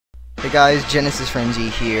Hey guys, Genesis Frenzy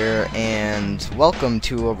here, and welcome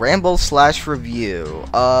to a ramble/review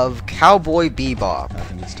of Cowboy Bebop.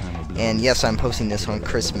 And yes, I'm posting this on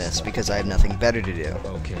Christmas because I have nothing better to do.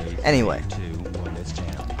 Anyway,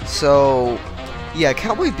 so yeah,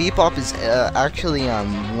 Cowboy Bebop is actually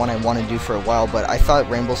one I want to do for a while, but I thought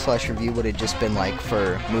ramble/review would have just been like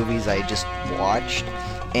for movies I just watched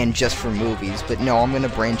and just for movies. But no, I'm gonna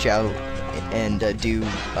branch out and do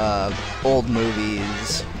old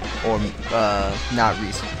movies, or not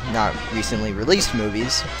recently released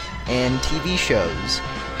movies, and TV shows.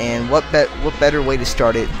 And what better way to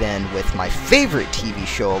start it than with my favorite TV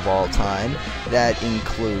show of all time that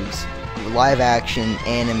includes live action,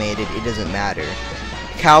 animated, it doesn't matter,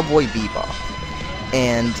 Cowboy Bebop.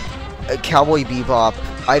 And Cowboy Bebop,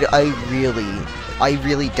 I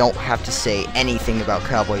really don't have to say anything about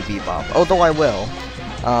Cowboy Bebop, although I will.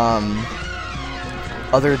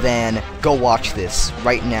 Other than, go watch this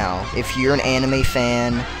right now. If you're an anime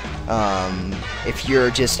fan, if you're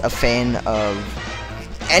just a fan of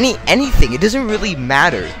anything, it doesn't really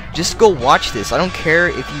matter. Just go watch this. I don't care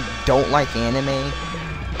if you don't like anime.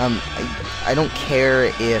 I don't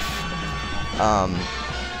care if,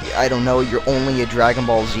 I don't know, you're only a Dragon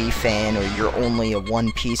Ball Z fan, or you're only a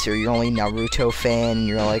One Piece, or you're only Naruto fan, and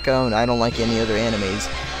you're like, oh, I don't like any other animes.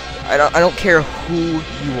 I don't care who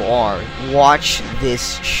you are, watch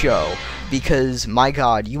this show, because, my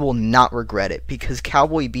god, you will not regret it, because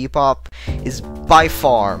Cowboy Bebop is by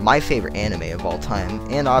far my favorite anime of all time,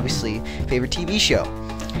 and obviously, favorite TV show.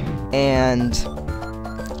 And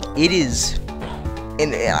it is,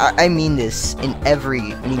 and I mean this in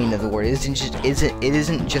every meaning of the word, it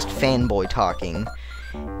isn't just fanboy talking.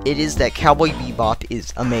 It is that Cowboy Bebop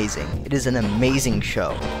is amazing. It is an amazing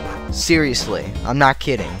show. Seriously, I'm not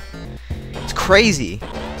kidding. It's crazy.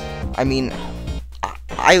 I mean,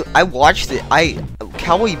 I watched it.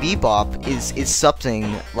 Cowboy Bebop is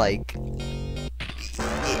something like,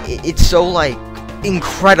 it's so like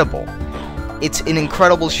incredible. It's an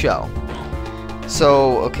incredible show.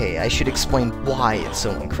 So okay, I should explain why it's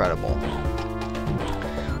so incredible.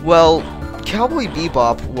 Well, Cowboy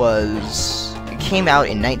Bebop came out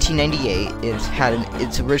in 1998. It had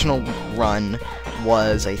its original run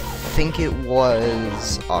was, I think it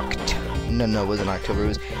was No, it wasn't October.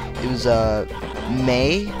 It was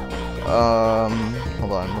May.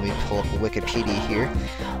 Hold on, let me pull up Wikipedia here.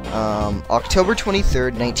 October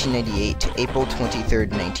 23rd, 1998 to April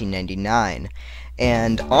 23rd, 1999.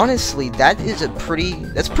 And honestly, that's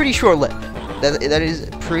pretty short-lived. That is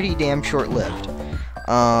pretty damn short-lived.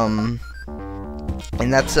 And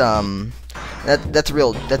that's a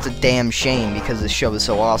damn shame, because this show is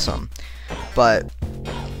so awesome. But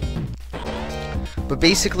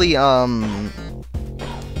basically,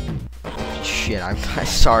 shit, I'm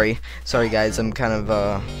sorry guys, I'm kind of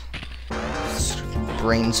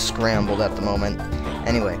brain scrambled at the moment.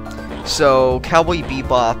 Anyway, so Cowboy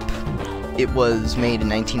Bebop, it was made in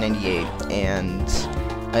 1998, and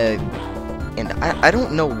I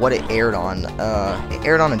don't know what it aired on. It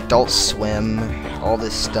aired on Adult Swim, all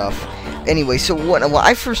this stuff. Anyway, so when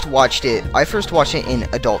I first watched it in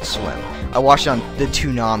Adult Swim. I watched it on the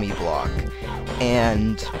Toonami block,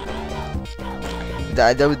 and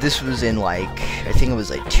this was in, like, I think it was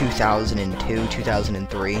like 2002,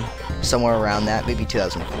 2003, somewhere around that, maybe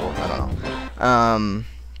 2004, I don't know.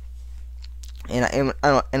 And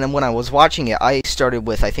then when I was watching it, I started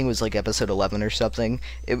with, I think it was like episode 11 or something.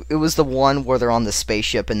 It was the one where they're on the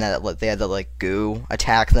spaceship and that they had the, like, goo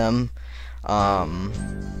attack them.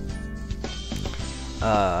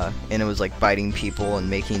 And it was like biting people and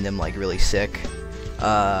making them like really sick.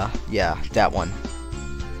 Yeah, that one.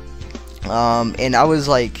 And I was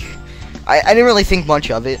like, I didn't really think much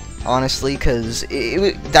of it, honestly, because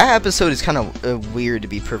that episode is kind of weird, to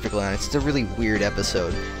be perfectly honest. It's a really weird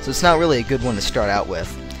episode, so it's not really a good one to start out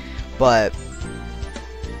with. But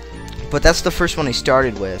that's the first one I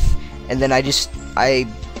started with, and then I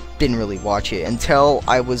didn't really watch it until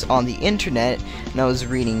I was on the internet and I was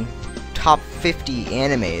reading top 50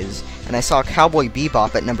 animes, and I saw Cowboy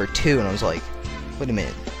Bebop at number 2, and I was like, wait a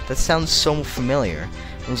minute, that sounds so familiar.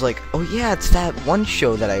 I was like, oh yeah, it's that one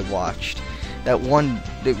show that I watched. That one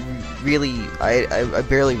that really, I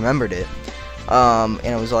barely remembered it. And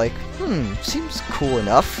I was like, seems cool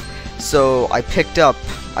enough. So I picked up,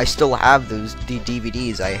 I still have the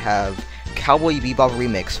DVDs. I have Cowboy Bebop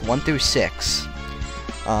Remix 1 through 6.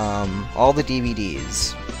 All the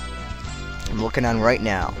DVDs. I'm looking on right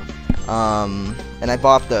now. And I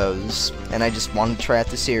bought those, and I just wanted to try out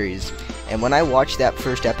the series. And when I watched that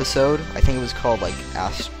first episode, I think it was called, like,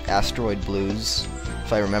 Asteroid Blues,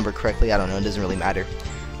 if I remember correctly. I don't know, it doesn't really matter.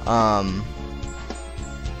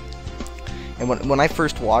 And when I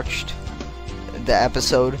first watched the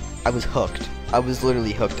episode, I was hooked. I was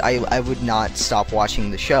literally hooked. I would not stop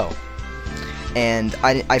watching the show. And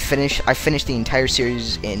I finished the entire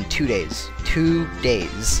series in 2 days. 2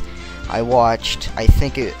 days. I watched. I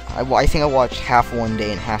think I watched half one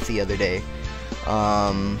day and half the other day.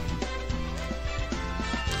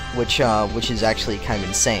 Which is actually kind of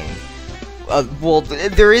insane. Well,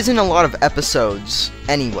 there isn't a lot of episodes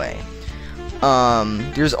anyway.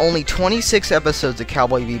 There's only 26 episodes of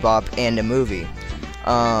Cowboy Bebop and a movie.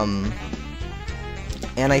 And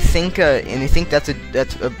I think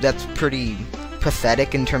that's pretty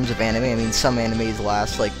pathetic in terms of anime. I mean, some animes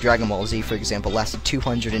last, like Dragon Ball Z, for example, lasted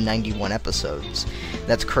 291 episodes.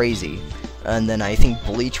 That's crazy. And then I think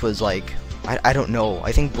Bleach was like, I don't know.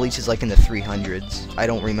 I think Bleach is like in the 300s. I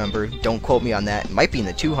don't remember. Don't quote me on that. It might be in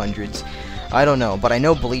the 200s. I don't know, but I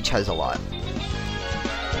know Bleach has a lot.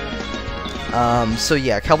 So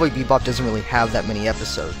yeah, Cowboy Bebop doesn't really have that many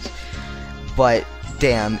episodes, but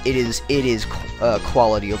damn, it is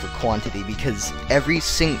quality over quantity, because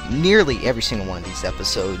nearly every single one of these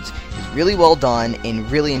episodes is really well done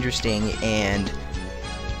and really interesting and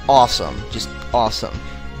awesome, just awesome.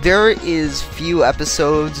 There is few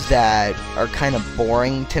episodes that are kind of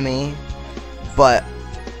boring to me, but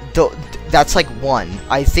that's like one.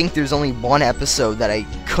 I think there's only one episode that I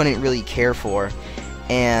couldn't really care for,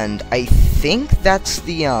 and I think that's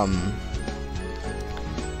the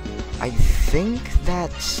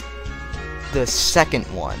second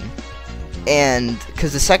one, and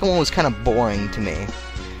because the second one was kind of boring to me,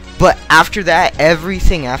 but after that,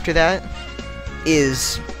 everything after that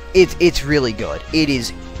it's really good. It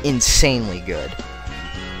is insanely good.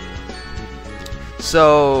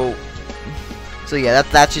 So yeah,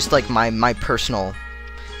 that's just like my personal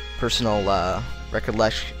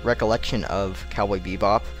recollection of Cowboy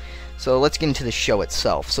Bebop. So let's get into the show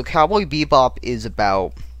itself. So Cowboy Bebop is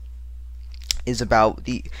about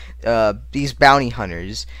these bounty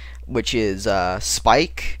hunters, which is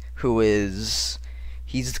Spike,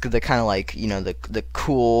 he's the kind of like, you know, the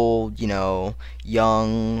cool, you know,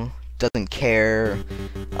 young, doesn't care,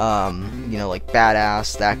 you know, like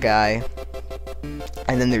badass, that guy.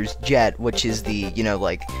 And then there's Jet, which is the, you know,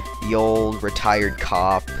 like the old retired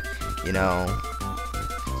cop, you know,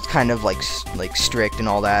 it's kind of like strict and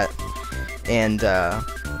all that. And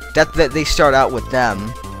that they start out with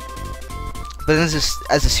them. But then as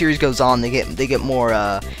the series goes on, they get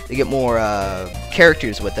more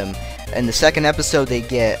characters with them. In the second episode, they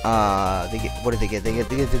get what do they get? They get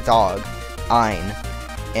the dog, Ein,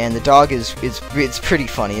 and the dog is pretty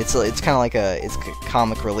funny. It's kind of like it's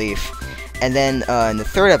comic relief. And then in the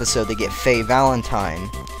third episode, they get Faye Valentine,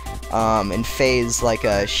 and Faye's like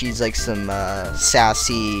she's like some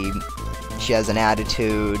sassy. She has an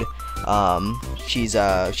attitude. She has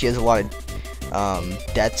a lot of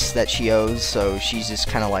debts that she owes, so she's just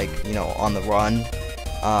kind of like, you know, on the run,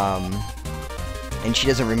 and she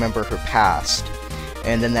doesn't remember her past,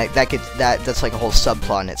 and then that's like a whole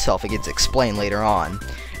subplot in itself. It gets explained later on.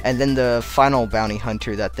 And then the final bounty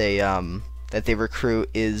hunter that they recruit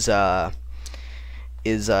is Ed,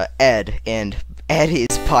 and Ed is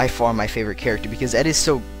by far my favorite character, because Ed is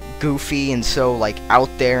so goofy and so like out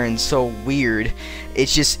there and so weird.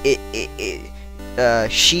 It's just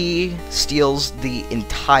she steals the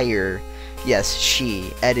entire,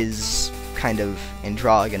 Ed is kind of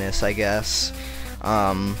androgynous, I guess,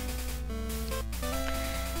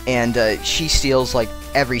 and she steals like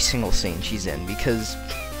every single scene she's in, because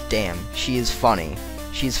damn, she is funny.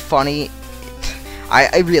 She's funny.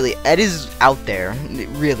 I really, Ed is out there,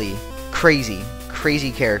 really crazy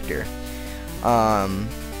character.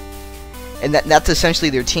 And that's essentially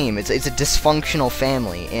their team. It's a dysfunctional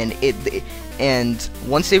family, and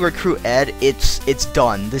once they recruit Ed, it's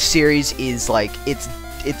done. The series is like it's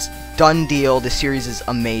done deal. The series is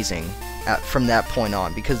amazing from that point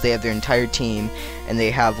on, because they have their entire team, and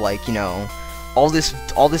they have, like, you know, all this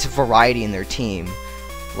variety in their team.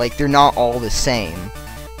 Like, they're not all the same.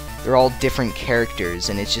 They're all different characters,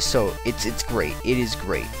 and it's just so it's great. It is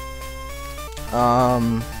great.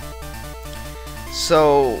 So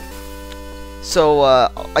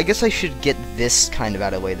I guess I should get this kind of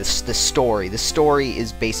out of the way. The story. The story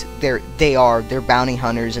is basic. They're bounty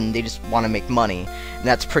hunters, and they just want to make money, and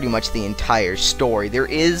that's pretty much the entire story. There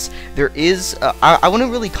is I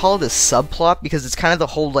wouldn't really call it a subplot, because it's kind of the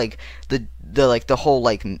whole the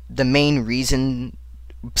main reason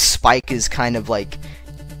Spike is kind of like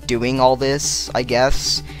doing all this, I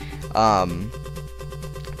guess.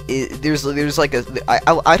 There's like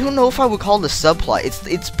I don't know if I would call it a subplot.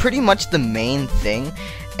 It's pretty much the main thing,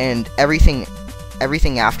 and everything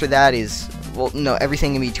after that is well, no,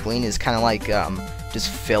 everything in between is kind of like just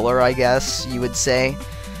filler, I guess you would say,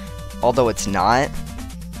 although it's not.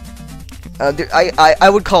 I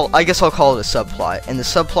guess I'll call it a subplot, and the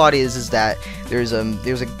subplot is that there's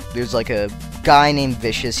like a guy named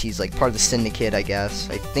Vicious. He's like part of the syndicate, I guess.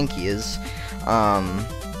 I think he is.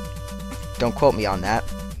 Don't quote me on that.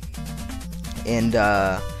 And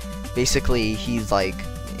basically he's like,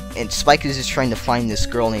 and Spike is just trying to find this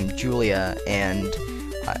girl named Julia, and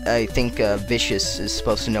I think Vicious is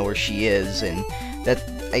supposed to know where she is, and that,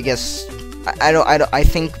 I guess, I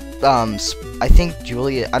think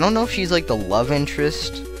Julia, I don't know if she's like the love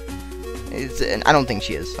interest. And I don't think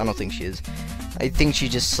she is. I think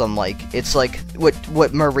she's just some, like, it's like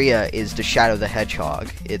what Maria is to Shadow the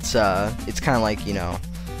Hedgehog. It's kind of like, you know,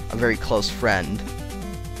 a very close friend.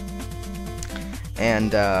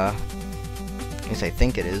 And at least I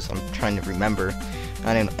think it is. I'm trying to remember.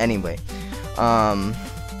 Anyway,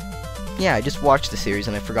 yeah, I just watched the series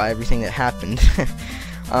and I forgot everything that happened.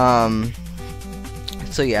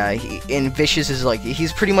 So yeah, and Vicious is like,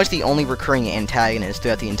 he's pretty much the only recurring antagonist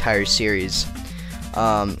throughout the entire series.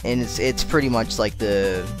 And it's pretty much like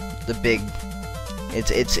the big,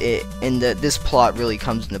 this plot really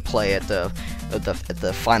comes into play at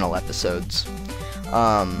the final episodes.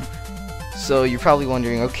 So you're probably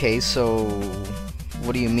wondering, okay, so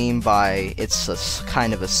what do you mean by it's a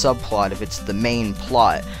kind of a subplot if it's the main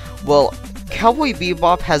plot? Well, Cowboy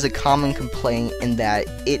Bebop has a common complaint in that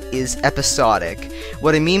it is episodic.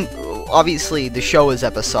 What I mean, obviously the show is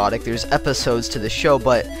episodic, there's episodes to the show,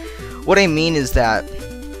 but what I mean is that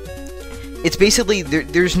it's basically,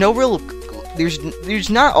 there's no real, there's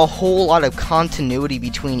not a whole lot of continuity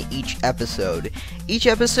between each episode. Each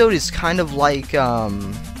episode is kind of like,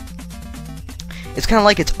 it's kind of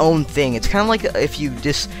like its own thing. It's kind of like if you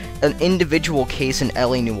just an individual case in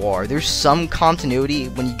LA Noire. There's some continuity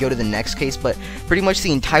when you go to the next case, but pretty much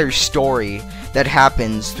the entire story that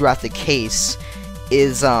happens throughout the case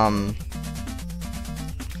is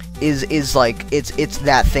like it's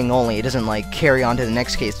that thing only. It doesn't like carry on to the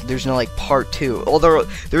next case. There's no like part 2. Although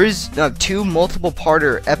there is 2 multiple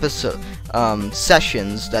parter episode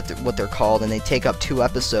sessions, that what they're called, and they take up 2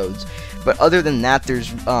 episodes. But other than that,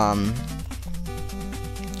 there's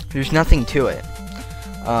nothing to it.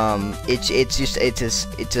 It's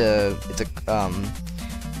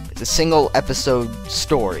a single episode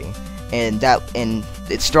story, and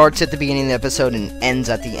it starts at the beginning of the episode and ends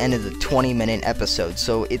at the end of the 20-minute episode.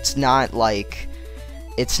 So it's not like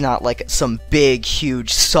some big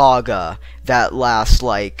huge saga that lasts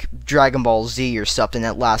like Dragon Ball Z or something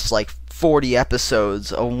that lasts like 40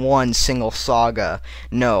 episodes of one single saga.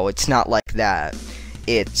 No, it's not like that.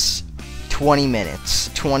 It's 20 minutes,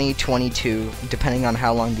 20, 22, depending on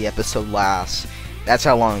how long the episode lasts. That's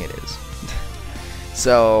how long it is.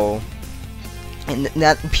 So, and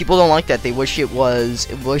that people don't like that. They wish it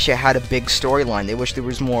had a big storyline. They wish there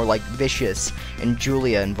was more like Vicious and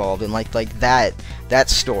Julia involved and like that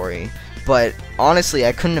story. But honestly,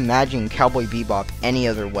 I couldn't imagine Cowboy Bebop any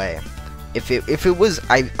other way. If it was,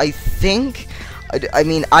 I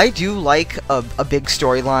mean, I do like a big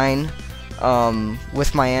storyline.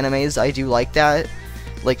 With my animes, I do like that.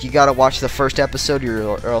 Like, you gotta watch the first episode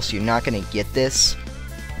or else you're not gonna get this.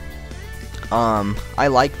 I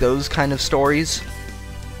like those kind of stories.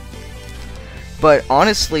 But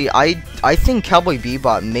honestly, I think Cowboy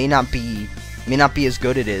Bebop may not be as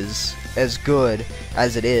good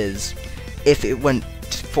as it is if it went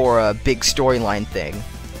for a big storyline thing.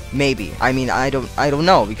 Maybe. I mean, I don't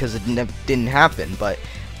know, because it didn't happen, but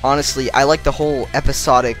honestly, I like the whole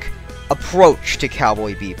episodic approach to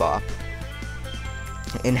Cowboy Bebop,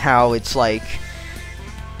 and how it's like,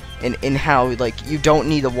 and how like you don't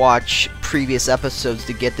need to watch previous episodes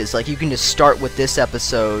to get this. Like, you can just start with this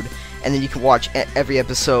episode, and then you can watch every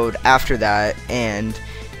episode after that, and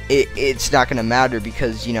it's not gonna matter,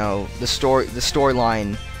 because, you know, the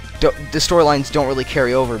storylines don't really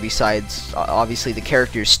carry over, besides obviously the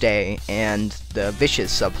characters stay and the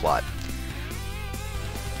Vicious subplot.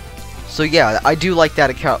 So yeah, I do like that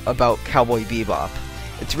about Cowboy Bebop.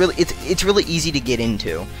 It's really easy to get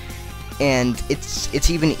into, and it's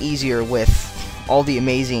even easier with all the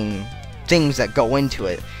amazing things that go into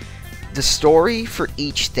it. The story for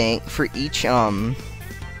each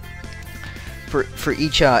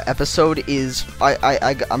episode is,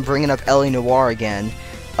 I'm bringing up LA Noire again.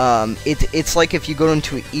 It's like if you go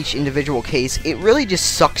into each individual case, it really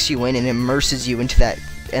just sucks you in and immerses you into that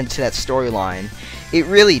storyline. It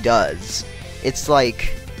really does. It's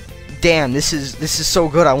like, damn, this is so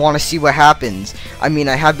good. I want to see what happens. I mean,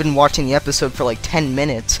 I have been watching the episode for like 10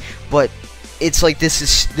 minutes, but it's like this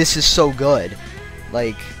is so good.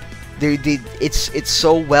 Like, it's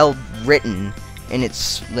so well written, and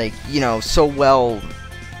it's like, you know, so well,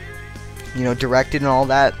 you know, directed and all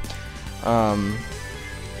that,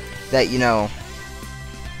 that, you know,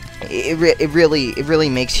 it really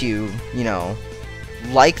makes you, you know,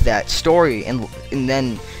 like that story. And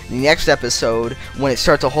then the next episode, when it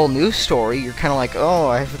starts a whole new story, you're kind of like, oh,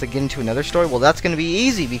 I have to get into another story. Well, that's going to be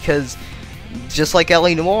easy, because just like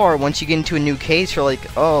L.A. Noire, once you get into a new case, you're like,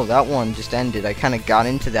 oh, that one just ended. I kind of got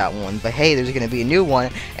into that one, but hey, there's going to be a new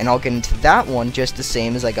one, and I'll get into that one just the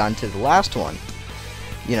same as I got into the last one.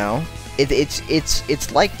 You know,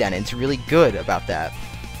 it's like that, and it's really good about that.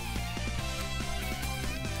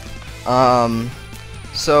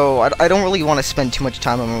 So I don't really want to spend too much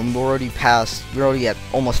time on them. We're already at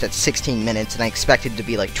almost at 16 minutes, and I expected to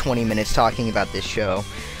be like 20 minutes talking about this show,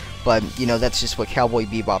 but you know, that's just what Cowboy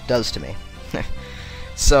Bebop does to me.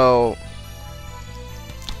 So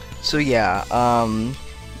yeah.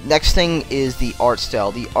 Next thing is the art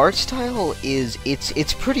style. The art style is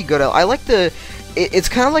it's pretty good. I like the it's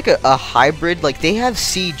kind of like a hybrid. Like, they have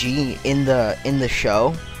CG in the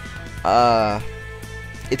show. I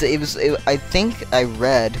think I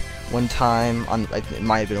read one time on, it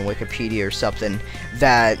might have been on Wikipedia or something,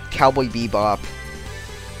 that Cowboy Bebop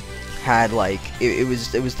had, like, it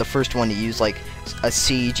was the first one to use like a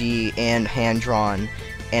CG and hand-drawn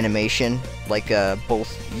animation, like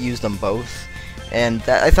use them both, and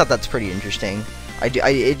I thought that's pretty interesting.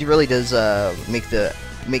 It really does make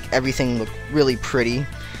everything look really pretty.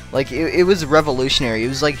 Like, it was revolutionary. It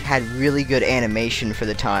was like, had really good animation for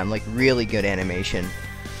the time, like really good animation.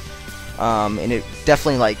 And it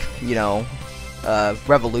definitely, like, you know,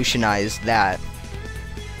 revolutionized that.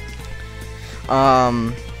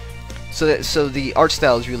 So the art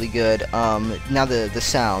style is really good. Now the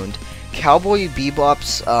sound. Cowboy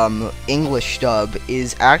Bebop's English dub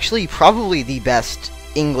is actually probably the best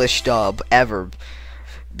English dub ever,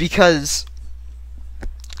 because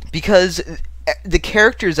the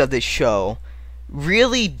characters of this show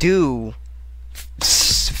really do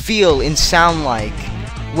feel and sound like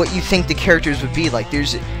what you think the characters would be like.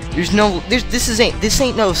 This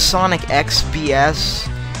ain't no Sonic X BS.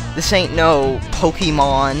 This ain't no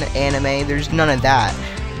Pokemon anime. There's none of that.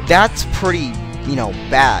 That's pretty, you know,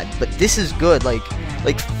 bad. But this is good. Like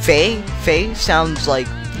Faye sounds like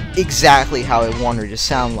exactly how I want her to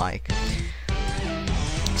sound like.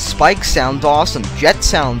 Spike sounds awesome. Jet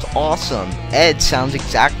sounds awesome. Ed sounds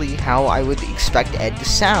exactly how I would expect Ed to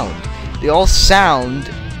sound. They all sound,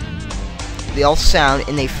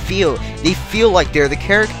 and they feel like they're the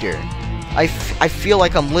character. I feel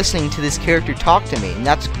like I'm listening to this character talk to me, and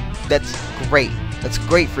that's great. That's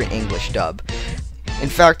great for an English dub. In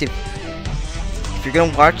fact, if you're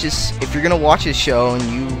gonna watch this show and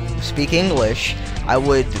you speak English, I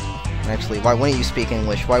would actually. Why wouldn't you speak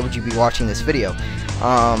English? Why would you be watching this video?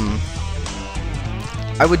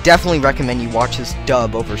 I would definitely recommend you watch this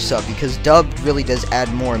dub over sub, because dub really does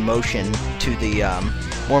add more emotion to the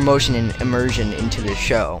more emotion and immersion into the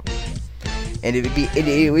show. And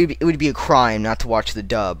it would be a crime not to watch the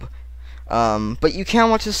dub. But you can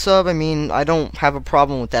watch the sub. I mean, I don't have a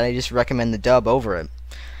problem with that. I just recommend the dub over it.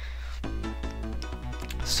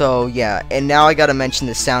 So yeah, and now I gotta mention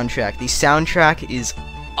the soundtrack. The soundtrack is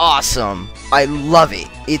awesome. I love it.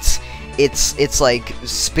 It's like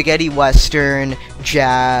spaghetti western,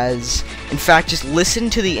 jazz. In fact, just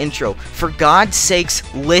listen to the intro. For God's sakes,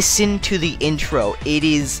 listen to the intro. It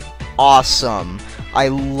is awesome. I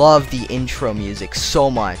love the intro music so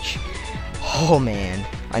much. Oh man,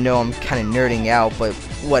 I know I'm kind of nerding out, but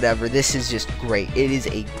whatever. This is just great. It is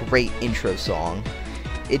a great intro song.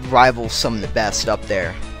 It rivals some of the best up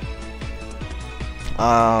there.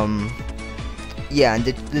 Yeah, and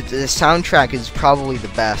the soundtrack is probably the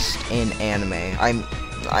best in anime. I'm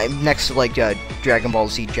next to like Dragon Ball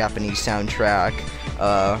Z Japanese soundtrack,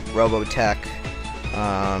 Robotech,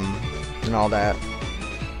 and all that.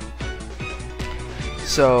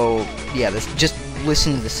 So yeah, just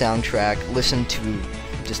listen to the soundtrack. Listen to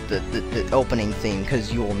just the opening theme,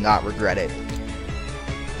 because you will not regret it.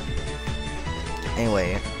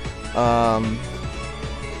 Anyway,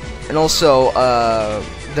 and also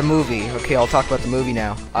the movie. Okay, I'll talk about the movie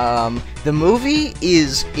now. The movie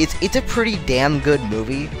it's a pretty damn good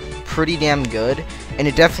movie, pretty damn good, and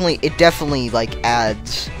it definitely like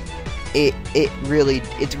adds. It really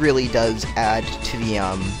does add to the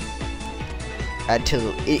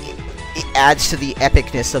it adds to the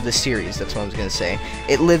epicness of the series. That's what I was gonna say.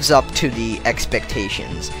 It lives up to the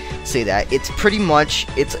expectations. Say that it's pretty much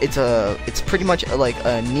it's pretty much like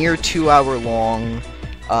a near 2-hour long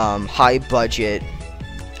high budget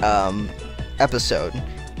episode.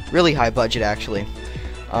 Really high budget, actually.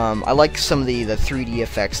 I like some of the 3D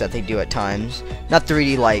effects that they do at times. Not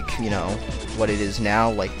 3D like, you know, what it is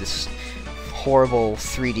now, like this horrible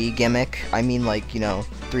 3D gimmick. I mean, like, you know,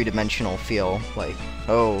 three-dimensional feel. Like,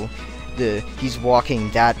 oh, he's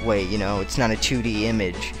walking that way, you know, it's not a 2D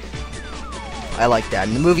image. I like that,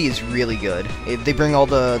 and the movie is really good. They bring all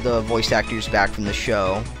the voice actors back from the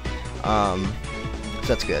show, so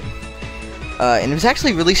that's good. And it was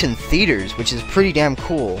actually released in theaters, which is pretty damn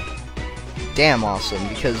cool. Damn awesome,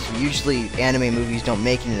 because usually anime movies don't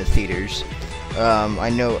make it into theaters. I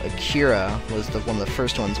know Akira was one of the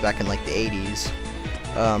first ones back in like the 80s.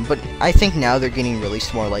 But I think now they're getting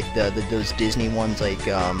released more like those Disney ones, like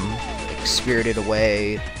Spirited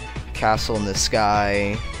Away, Castle in the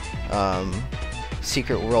Sky,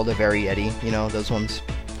 Secret World of Arietti, you know, those ones.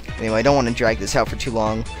 Anyway, I don't want to drag this out for too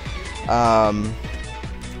long.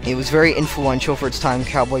 It was very influential for its time,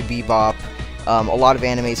 Cowboy Bebop. A lot of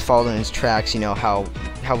animes followed in its tracks, you know, how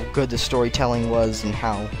good the storytelling was, and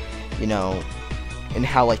how, you know, and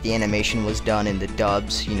how like the animation was done in the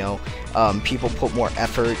dubs, you know. People put more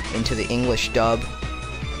effort into the English dub.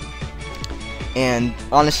 And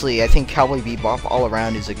honestly, I think Cowboy Bebop all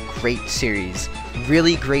around is a great series.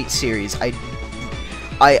 Really great series.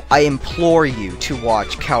 I implore you to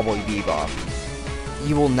watch Cowboy Bebop.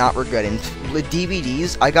 You will not regret it. And the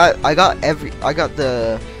DVDs, I got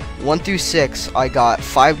the 1 through 6. I got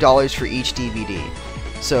 $5 for each DVD.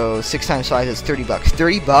 So 6 times 5 is $30.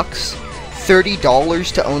 $30,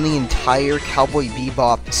 $30 to own the entire Cowboy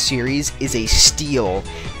Bebop series is a steal.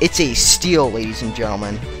 It's a steal, ladies and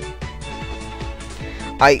gentlemen.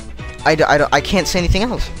 I can't say anything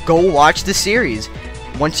else. Go watch the series.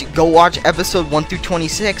 Once you go watch episode 1 through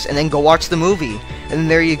 26, and then go watch the movie, and then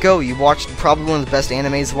there you go. You watched probably one of the best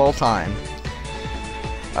animes of all time.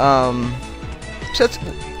 So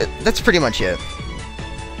that's pretty much it.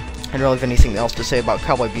 I don't really have anything else to say about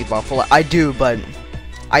Cowboy Bebop. Well, I do, but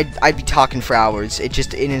I'd be talking for hours. It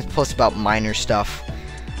is plus about minor stuff.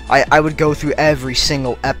 I would go through every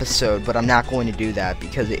single episode, but I'm not going to do that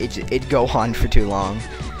because it'd go on for too long.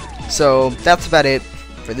 So that's about it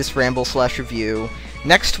for this ramble/review.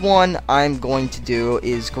 Next one I'm going to do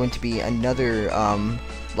is going to be another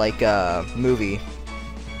movie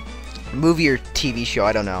or TV show.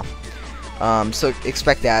 I don't know. So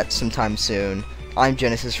expect that sometime soon. I'm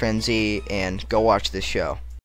Genesis Frenzy, and go watch this show.